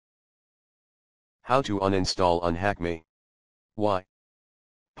How to uninstall UnHackMe. Why?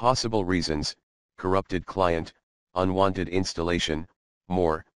 Possible reasons: corrupted client, unwanted installation,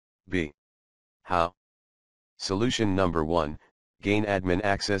 more. B. How? Solution number 1, gain admin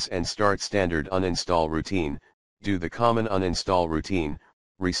access and start standard uninstall routine. Do the common uninstall routine,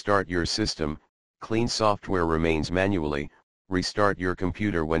 restart your system, clean software remains manually, restart your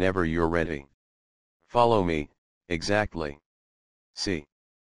computer whenever you're ready. Follow me, exactly. C.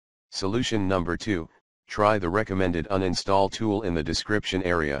 Solution number 2, try the recommended uninstall tool in the description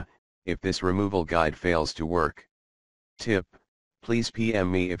area, if this removal guide fails to work. Tip: please PM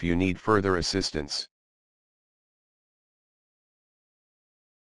me if you need further assistance.